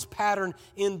follow His pattern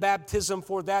in baptism,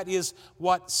 for that is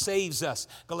what saves us.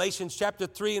 Galatians chapter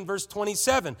 3 and verse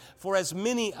 27, "For as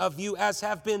many of you as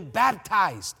have been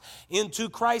baptized into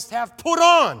Christ have put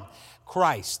on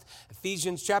Christ."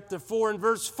 Ephesians chapter 4 and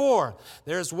verse 4,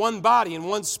 "There is one body and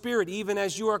one Spirit, even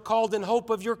as you are called in hope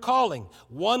of your calling.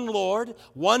 One Lord,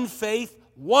 one faith,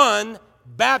 one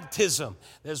baptism."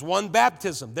 There's one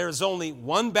baptism. There is only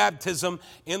one baptism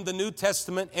in the New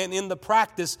Testament and in the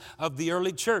practice of the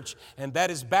early church, and that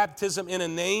is baptism in a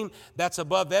name that's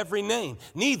above every name.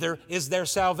 "Neither is there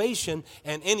salvation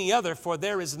in any other, for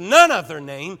there is none other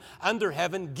name under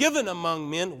heaven given among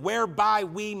men whereby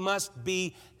we must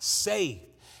be saved."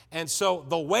 And so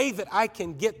the way that I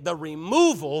can get the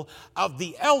removal of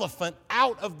the elephant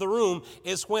out of the room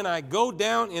is when I go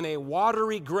down in a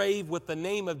watery grave with the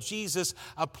name of Jesus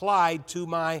applied to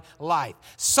my life.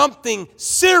 Something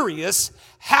serious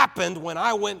happened when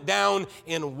I went down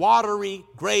in watery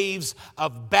graves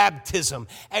of baptism.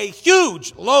 A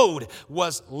huge load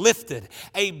was lifted.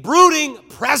 A brooding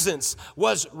presence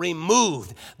was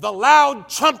removed. The loud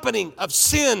trumpeting of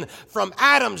sin from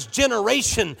Adam's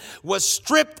generation was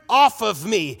stripped off of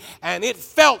me, and it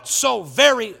felt so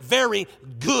very, very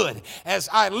good as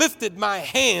I lifted my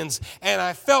hands and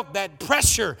I felt that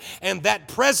pressure and that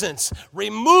presence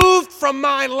removed from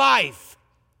my life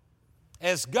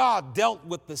as God dealt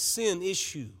with the sin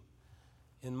issue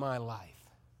in my life.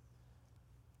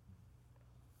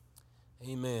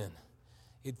 Amen.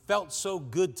 It felt so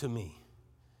good to me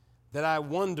that I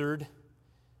wondered,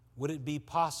 would it be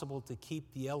possible to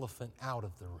keep the elephant out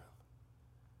of the room?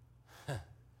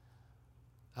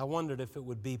 I wondered if it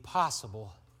would be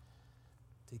possible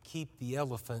to keep the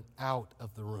elephant out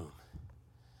of the room.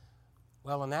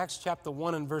 Well, in Acts chapter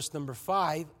 1 and verse number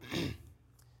 5, the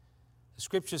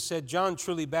Scripture said, "John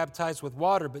truly baptized with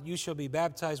water, but you shall be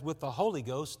baptized with the Holy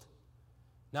Ghost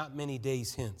not many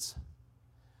days hence."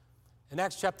 In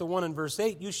Acts chapter 1 and verse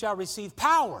 8, you shall receive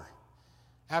power.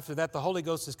 After that, the Holy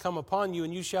Ghost has come upon you,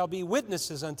 and you shall be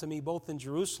witnesses unto me both in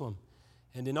Jerusalem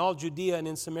and in all Judea and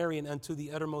in Samaria and unto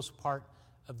the uttermost part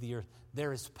of the earth.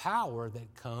 There is power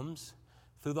that comes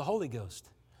through the Holy Ghost.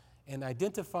 And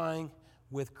identifying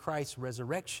with Christ's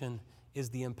resurrection is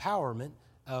the empowerment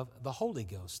of the Holy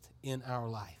Ghost in our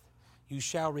life. You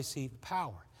shall receive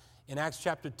power. In Acts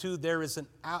chapter 2, there's an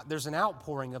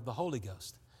outpouring of the Holy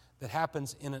Ghost that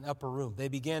happens in an upper room. They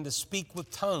began to speak with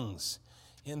tongues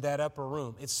in that upper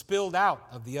room. It spilled out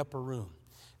of the upper room.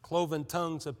 Cloven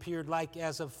tongues appeared like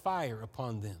as of fire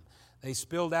upon them. They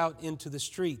spilled out into the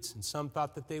streets, and some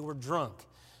thought that they were drunk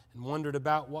and wondered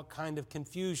about what kind of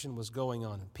confusion was going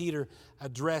on. And Peter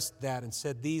addressed that and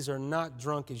said, these are not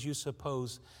drunk as you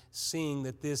suppose, seeing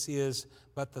that this is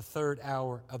but the third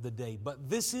hour of the day. But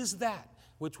this is that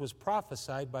which was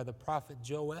prophesied by the prophet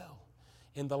Joel.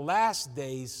 In the last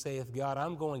days, saith God,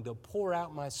 I'm going to pour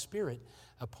out my Spirit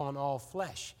upon all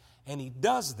flesh. And he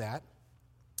does that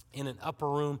in an upper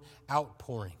room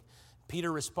outpouring.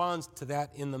 Peter responds to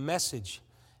that in the message,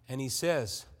 and he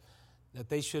says that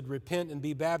they should repent and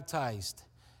be baptized,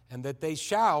 and that they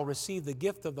shall receive the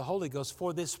gift of the Holy Ghost.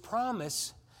 For this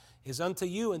promise is unto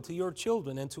you and to your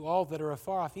children and to all that are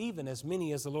afar off, even as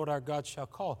many as the Lord our God shall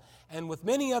call. And with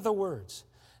many other words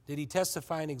did he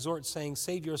testify and exhort, saying,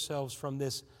 save yourselves from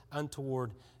this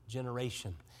untoward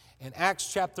generation. In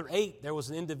Acts chapter 8, there was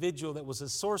an individual that was a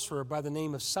sorcerer by the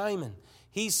name of Simon.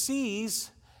 He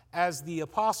sees as the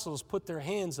apostles put their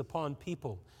hands upon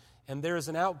people, and there is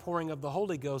an outpouring of the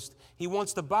Holy Ghost. He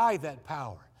wants to buy that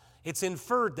power. It's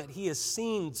inferred that he has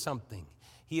seen something.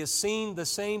 He has seen the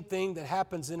same thing that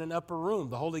happens in an upper room.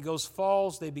 The Holy Ghost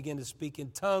falls. They begin to speak in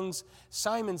tongues.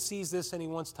 Simon sees this, and he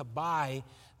wants to buy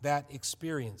that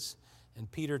experience.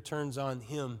 And Peter turns on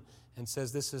him and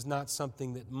says, this is not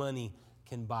something that money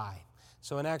can buy.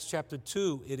 So in Acts chapter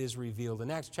 2, it is revealed.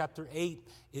 In Acts chapter 8,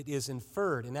 it is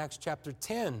inferred. In Acts chapter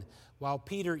 10, while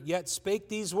Peter yet spake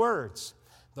these words,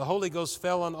 the Holy Ghost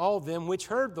fell on all them which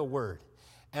heard the word.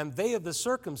 And they of the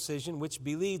circumcision which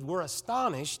believed were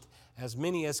astonished, as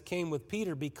many as came with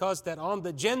Peter, because that on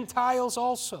the Gentiles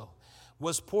also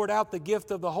was poured out the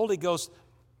gift of the Holy Ghost.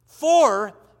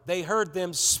 For they heard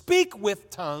them speak with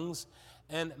tongues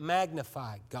and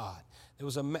magnify God.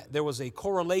 There was a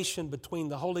correlation between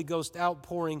the Holy Ghost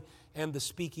outpouring and the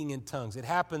speaking in tongues. It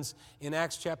happens in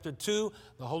Acts chapter 2.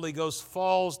 The Holy Ghost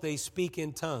falls, they speak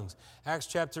in tongues. Acts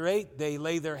chapter 8, they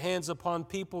lay their hands upon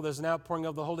people. There's an outpouring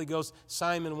of the Holy Ghost.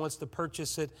 Simon wants to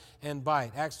purchase it and buy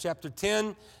it. Acts chapter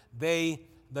 10, the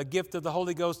gift of the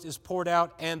Holy Ghost is poured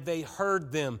out, and they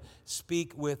heard them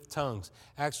speak with tongues.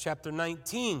 Acts chapter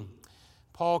 19,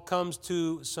 Paul comes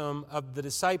to some of the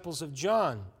disciples of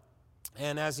John.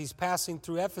 And as he's passing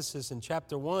through Ephesus in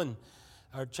chapter 1,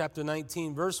 or chapter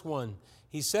 19, verse 1,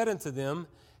 he said unto them,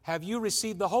 have you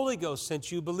received the Holy Ghost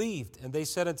since you believed? And they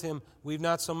said unto him, we've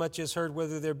not so much as heard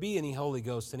whether there be any Holy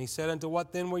Ghost. And he said, unto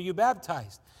what then were you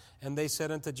baptized? And they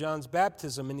said, unto John's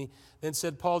baptism. And he then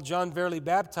said, Paul, John verily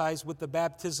baptized with the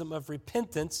baptism of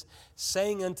repentance,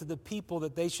 saying unto the people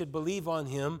that they should believe on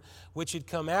him which had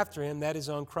come after him, that is,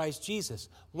 on Christ Jesus.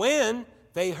 When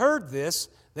they heard this,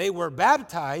 they were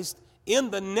baptized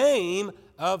in the name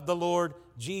of the Lord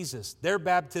Jesus. Their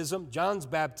baptism, John's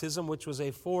baptism, which was a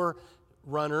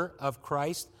forerunner of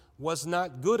Christ, was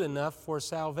not good enough for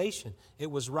salvation. It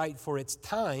was right for its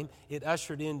time. It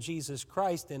ushered in Jesus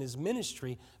Christ and his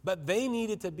ministry, but they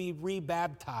needed to be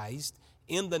rebaptized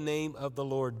in the name of the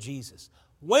Lord Jesus.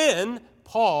 When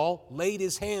Paul laid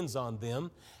his hands on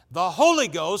them, the Holy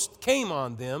Ghost came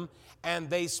on them, and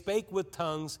they spake with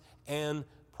tongues and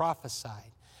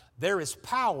prophesied. There is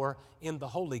power in the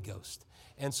Holy Ghost.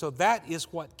 And so that is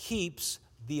what keeps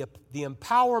the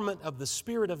empowerment of the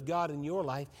Spirit of God in your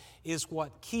life, is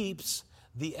what keeps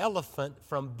the elephant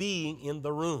from being in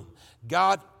the room.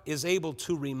 God is able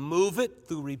to remove it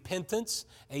through repentance,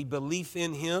 a belief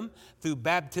in him, through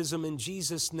baptism in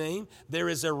Jesus' name. There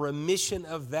is a remission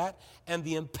of that. And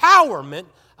the empowerment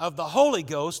of the Holy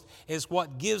Ghost is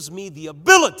what gives me the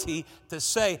ability to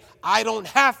say, I don't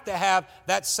have to have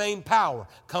that same power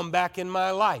come back in my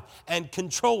life and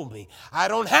control me. I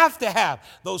don't have to have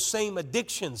those same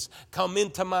addictions come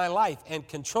into my life and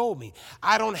control me.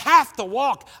 I don't have to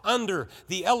walk under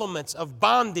the elements of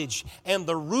bondage and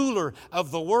the ruler of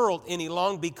the world any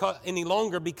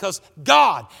longer because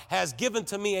God has given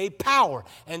to me a power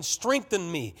and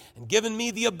strengthened me and given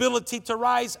me the ability to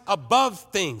rise above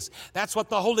things. That's what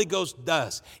the Holy Ghost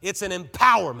does. It's an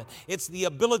empowerment. It's the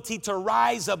ability to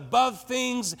rise above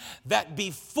things that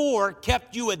before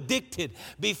kept you addicted,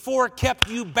 before kept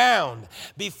you bound,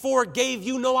 before gave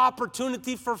you no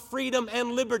opportunity for freedom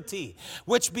and liberty,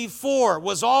 which before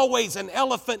was always an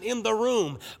elephant in the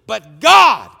room. But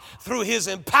God, through His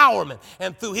empowerment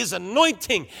and through His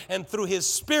anointing and through His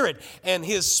Spirit and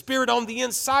His Spirit on the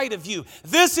inside of you,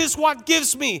 this is what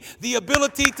gives me the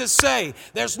ability to say,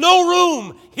 there's no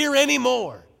room here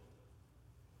anymore.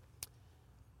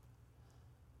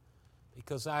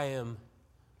 Because I am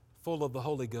full of the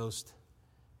Holy Ghost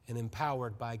and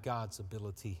empowered by God's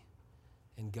ability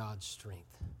and God's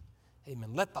strength.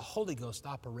 Amen. Let the Holy Ghost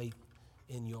operate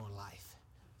in your life.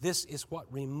 This is what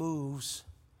removes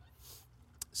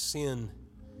sin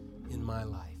in my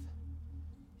life.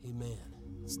 Amen.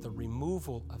 It's the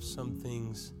removal of some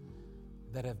things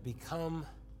that have become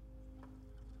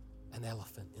an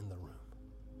elephant in the room.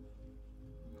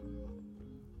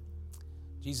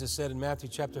 Jesus said in Matthew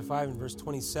chapter 5 and verse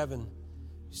 27,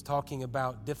 He's talking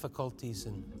about difficulties,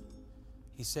 and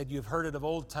He said, "You have heard it of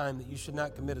old time that you should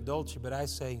not commit adultery, but I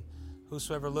say,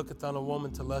 whosoever looketh on a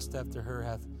woman to lust after her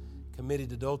hath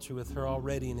committed adultery with her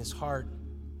already in his heart.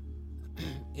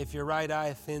 If your right eye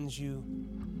offends you,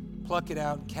 pluck it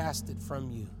out and cast it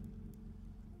from you.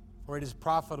 For it is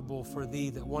profitable for thee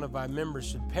that one of thy members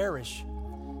should perish,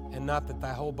 and not that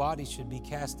thy whole body should be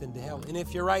cast into hell. And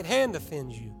if your right hand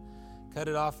offends you, cut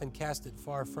it off and cast it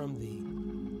far from thee."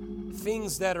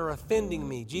 Things that are offending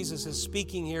me. Jesus is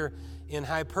speaking here in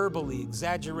hyperbole,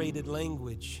 exaggerated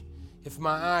language. If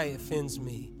my eye offends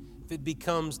me, if it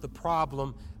becomes the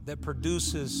problem that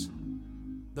produces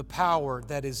the power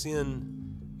that is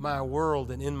in my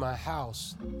world and in my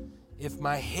house, if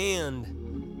my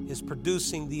hand is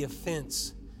producing the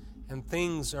offense and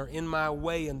things are in my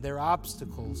way and they're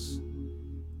obstacles,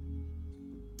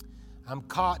 I'm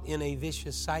caught in a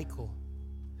vicious cycle.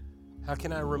 How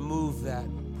can I remove that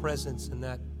presence and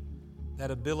that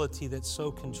ability that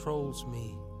so controls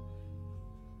me?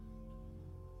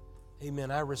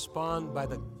 Amen. I respond by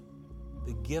the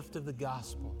gift of the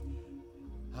gospel.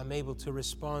 I'm able to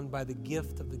respond by the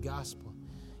gift of the gospel.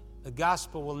 The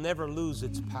gospel will never lose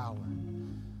its power.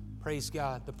 Praise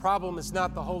God. The problem is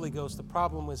not the Holy Ghost. The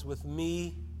problem is with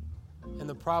me, and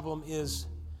the problem is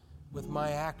with my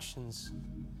actions.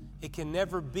 It can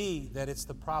never be that it's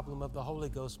the problem of the Holy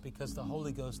Ghost, because the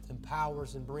Holy Ghost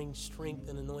empowers and brings strength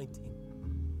and anointing.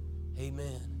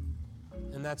 Amen.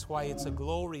 And that's why it's a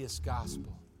glorious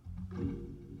gospel.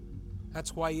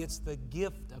 That's why it's the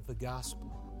gift of the gospel.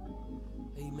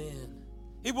 Amen.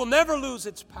 It will never lose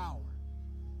its power,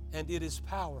 and it is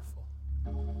powerful.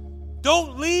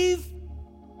 Don't leave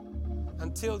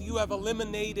until you have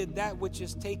eliminated that which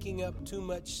is taking up too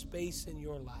much space in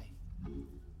your life.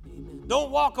 Amen.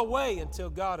 Don't walk away until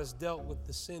God has dealt with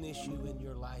the sin issue in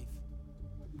your life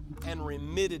and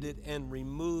remitted it and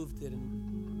removed it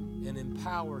and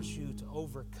empowers you to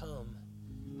overcome.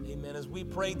 Amen. As we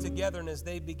pray together and as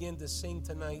they begin to sing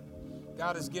tonight,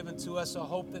 God has given to us a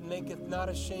hope that maketh not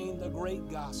ashamed, a great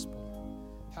gospel.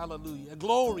 Hallelujah. A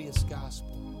glorious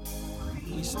gospel.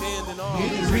 We stand in awe.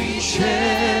 It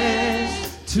reaches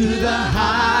to the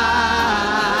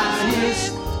highest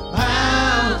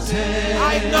mountain.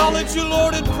 I acknowledge you,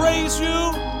 Lord, and praise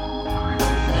you.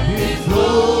 It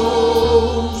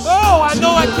flows. Oh, I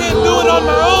know I can't do it on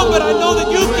my own, but I know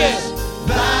that you can.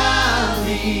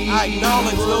 I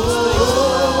acknowledge those things in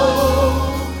my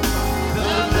life.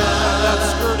 I'm not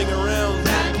skirting around.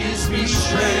 That gives me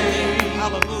strength.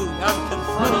 Hallelujah. I'm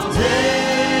confronting.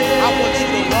 I want you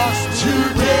to wash me.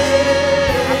 Today.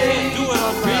 I can't do it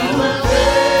on my own.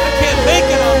 I can't make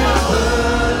it on my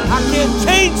own. I can't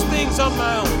change things on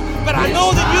my own. But I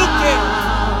know that you can.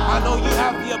 I know you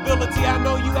have the ability. I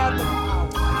know you have the power.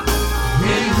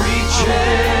 It reaches.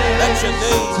 Let your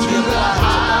name be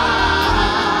applied.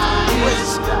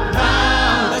 Praise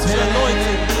God. Let your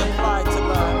anointing be applied to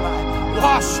my life.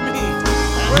 Wash me.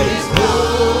 Praise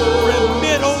God.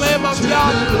 Remit, O Lamb of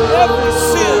God, every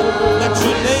sin. Let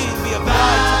your name be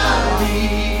applied to my life.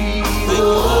 Thank you,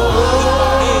 Lord. Lift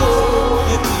my hands.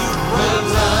 Give you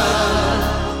praise.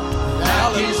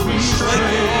 Hallelujah.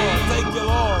 Thank you,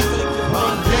 Lord. Thank you, Lord. Thank you,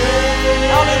 Lord.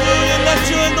 Hallelujah. Let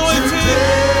your anointing,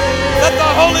 let the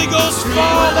Holy Ghost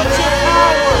fall. Let your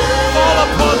power fall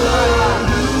upon my life.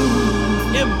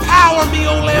 Empower me,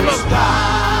 O Lamb of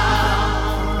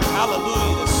God.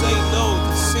 Hallelujah. To say no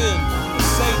to sin. To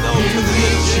say no to the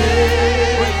enemy.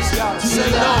 Praise God. Say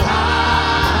no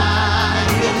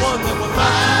to the one that will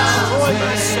not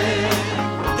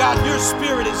God, your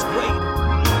spirit is great.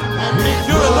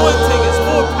 Your anointing is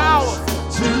more powerful.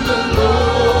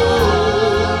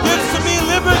 Gives to me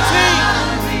liberty.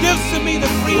 Gives to me the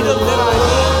freedom that I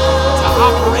need to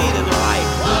operate in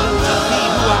life, to be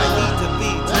who I need to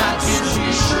be, to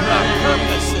pursue my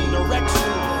purpose and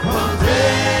direction.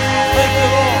 Thank you,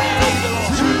 Lord. Thank you,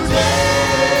 Lord.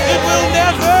 It will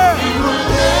never,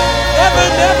 never,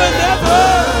 never, never.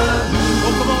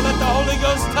 Oh, come on, let the Holy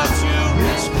Ghost touch you.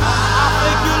 I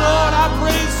thank you, Lord. I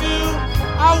praise you.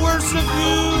 I worship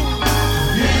you.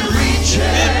 It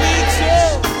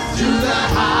reaches to the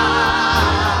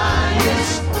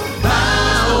highest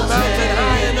There's no mountain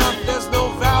high enough. There's no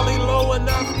valley low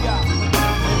enough. God.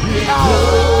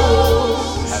 Power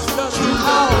has done it.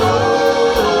 Power.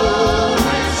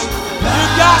 Your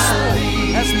gospel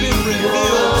has been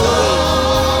revealed to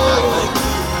me. I thank you.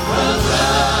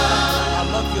 I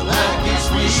love you, Lord. Amen.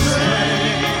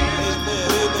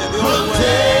 Amen. The only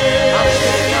way I'm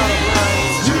getting out of line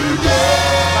is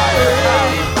by your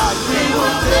power, by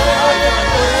your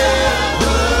anointing.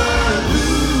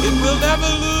 It will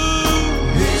never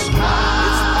lose its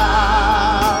power.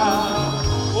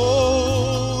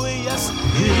 Oh, yes,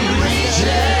 it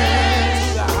reaches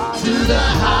to the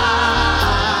highest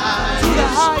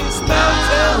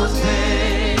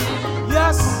mountain.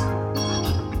 Yes,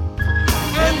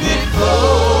 and it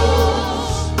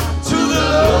flows to the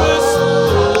lowest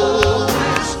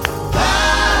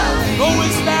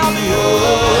valley.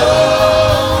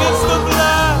 Oh, it's the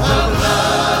blood.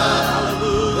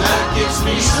 Hallelujah. That gives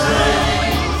me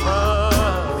strength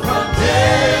from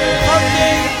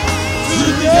day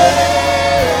to day.